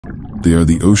They are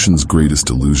the ocean's greatest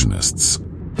illusionists.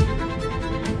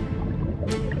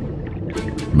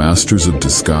 Masters of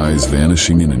disguise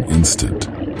vanishing in an instant.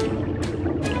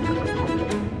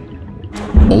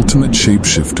 Ultimate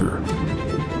shapeshifter.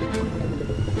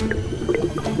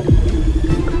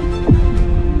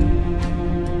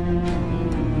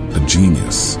 A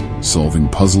genius, solving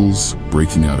puzzles,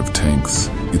 breaking out of tanks.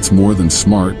 It's more than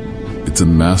smart, it's a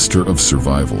master of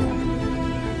survival.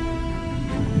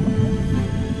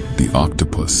 The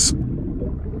octopus.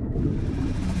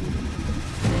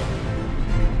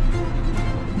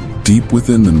 Deep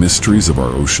within the mysteries of our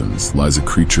oceans lies a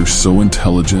creature so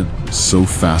intelligent, so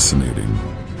fascinating,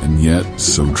 and yet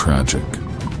so tragic.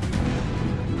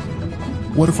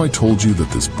 What if I told you that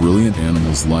this brilliant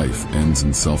animal's life ends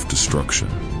in self-destruction?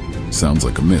 Sounds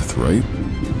like a myth, right?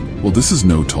 Well, this is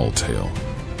no tall tale.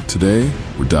 Today,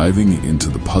 we're diving into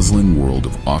the puzzling world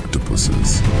of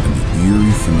octopuses and the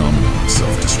eerie phenomenon of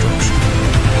self-destruction.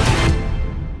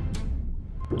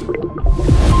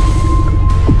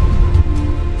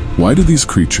 Why do these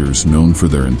creatures, known for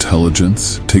their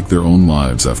intelligence, take their own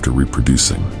lives after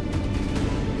reproducing?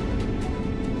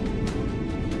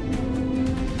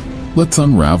 Let's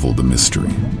unravel the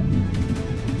mystery.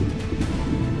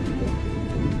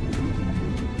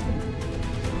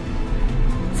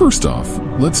 First off,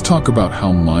 let's talk about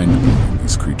how mind-blowing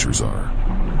these creatures are.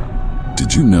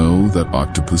 Did you know that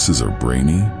octopuses are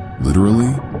brainy?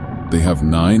 Literally, they have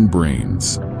 9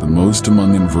 brains, the most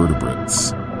among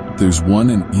invertebrates. There's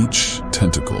one in each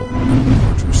tentacle and a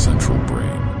larger central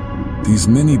brain. These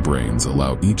mini-brains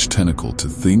allow each tentacle to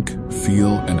think,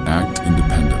 feel, and act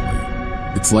independently.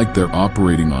 It's like they're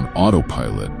operating on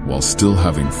autopilot while still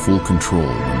having full control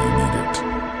when they need it.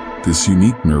 This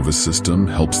unique nervous system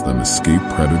helps them escape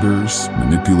predators,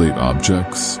 manipulate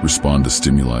objects, respond to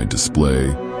stimuli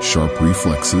display, sharp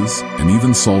reflexes, and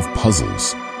even solve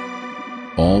puzzles,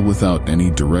 all without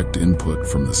any direct input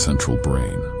from the central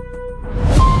brain.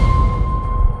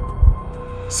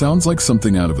 Sounds like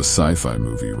something out of a sci-fi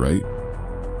movie, right?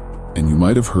 And you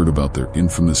might have heard about their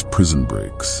infamous prison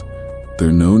breaks.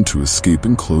 They're known to escape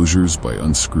enclosures by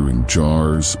unscrewing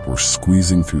jars or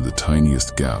squeezing through the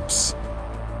tiniest gaps.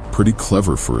 Pretty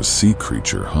clever for a sea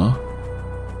creature, huh?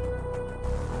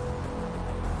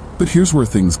 But here's where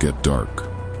things get dark.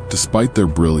 Despite their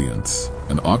brilliance,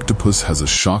 an octopus has a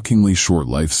shockingly short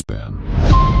lifespan,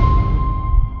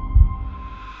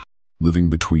 living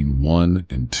between 1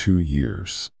 and 2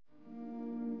 years.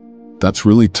 That's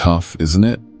really tough, isn't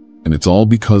it? And it's all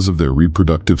because of their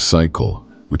reproductive cycle,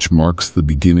 which marks the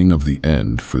beginning of the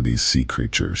end for these sea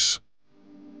creatures.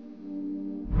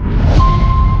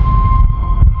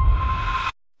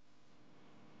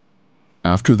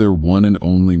 After their one and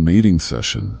only mating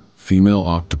session, female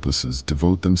octopuses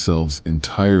devote themselves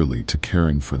entirely to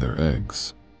caring for their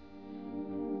eggs.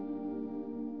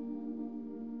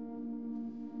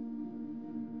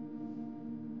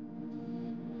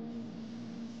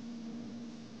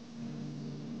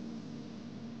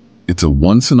 It's a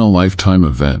once-in-a-lifetime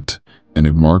event, and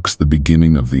it marks the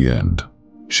beginning of the end.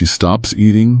 She stops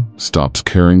eating, stops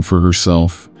caring for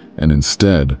herself, and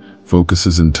instead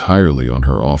focuses entirely on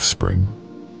her offspring.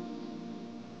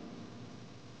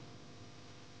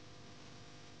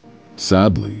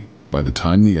 Sadly, by the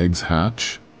time the eggs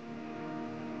hatch,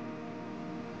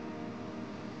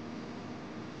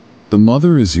 the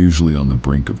mother is usually on the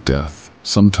brink of death,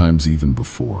 sometimes even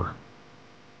before.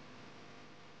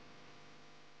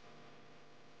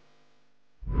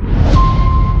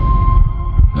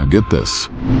 Now get this,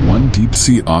 one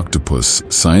deep-sea octopus,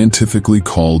 scientifically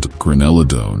called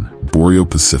Granellodon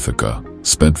boreopacifica,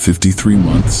 spent 53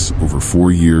 months, over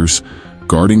 4 years,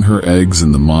 guarding her eggs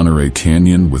in the Monterey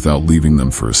Canyon without leaving them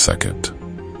for a second.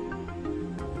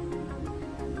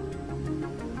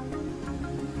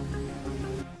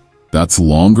 That's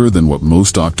longer than what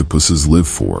most octopuses live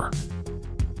for.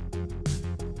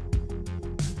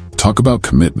 Talk about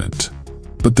commitment.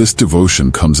 But this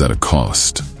devotion comes at a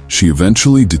cost. She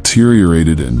eventually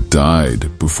deteriorated and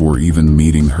died before even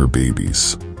meeting her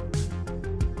babies.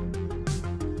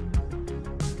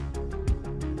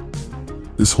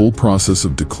 This whole process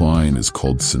of decline is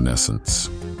called senescence,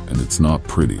 and it's not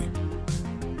pretty.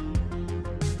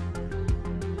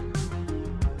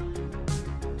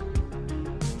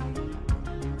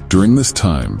 During this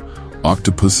time,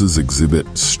 octopuses exhibit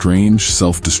strange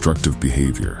self-destructive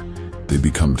behavior. They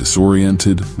become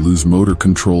disoriented, lose motor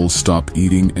control, stop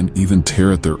eating, and even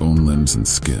tear at their own limbs and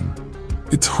skin.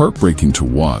 It's heartbreaking to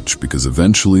watch because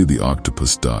eventually the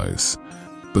octopus dies,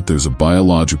 but there's a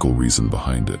biological reason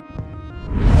behind it.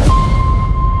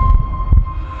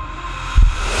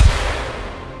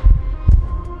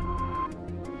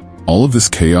 All of this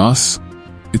chaos,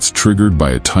 it's triggered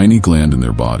by a tiny gland in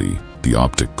their body, the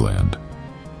optic gland.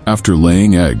 After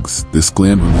laying eggs, this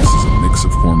gland releases a mix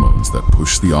of hormones that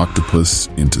push the octopus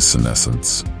into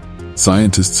senescence.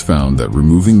 Scientists found that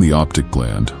removing the optic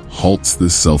gland halts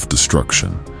this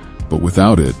self-destruction, but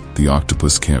without it, the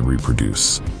octopus can't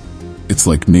reproduce. It's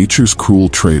like nature's cruel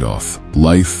trade-off,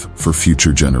 life for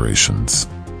future generations.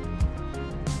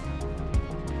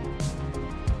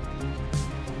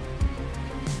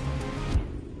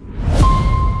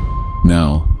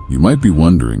 Now, you might be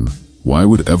wondering, why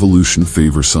would evolution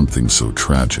favor something so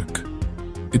tragic?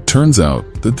 It turns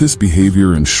out that this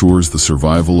behavior ensures the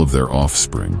survival of their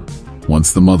offspring.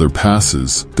 Once the mother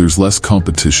passes, there's less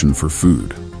competition for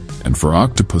food. And for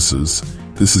octopuses,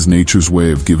 this is nature's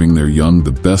way of giving their young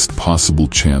the best possible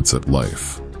chance at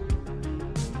life.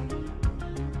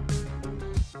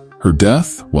 Her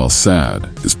death, while sad,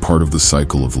 is part of the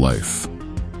cycle of life.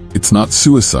 It's not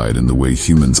suicide in the way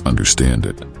humans understand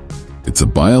it. It's a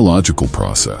biological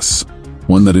process,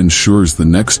 one that ensures the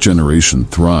next generation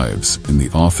thrives in the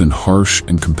often harsh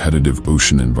and competitive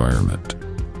ocean environment.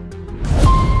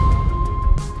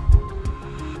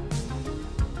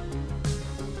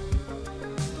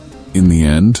 In the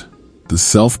end, the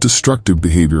self-destructive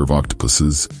behavior of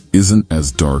octopuses isn't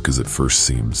as dark as it first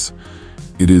seems.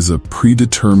 It is a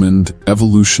predetermined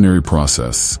evolutionary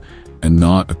process and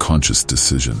not a conscious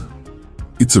decision.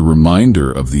 It's a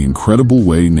reminder of the incredible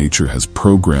way nature has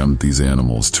programmed these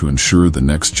animals to ensure the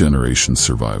next generation's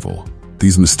survival.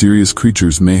 These mysterious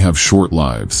creatures may have short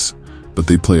lives, but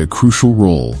they play a crucial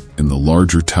role in the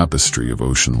larger tapestry of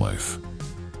ocean life.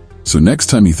 So next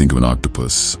time you think of an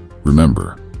octopus,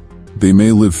 remember, they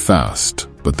may live fast,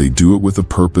 but they do it with a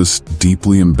purpose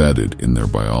deeply embedded in their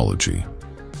biology.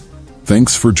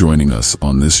 Thanks for joining us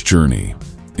on this journey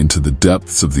into the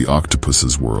depths of the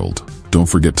octopus's world. Don't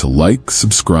forget to like,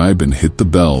 subscribe, and hit the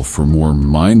bell for more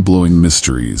mind-blowing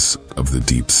mysteries of the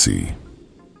deep sea.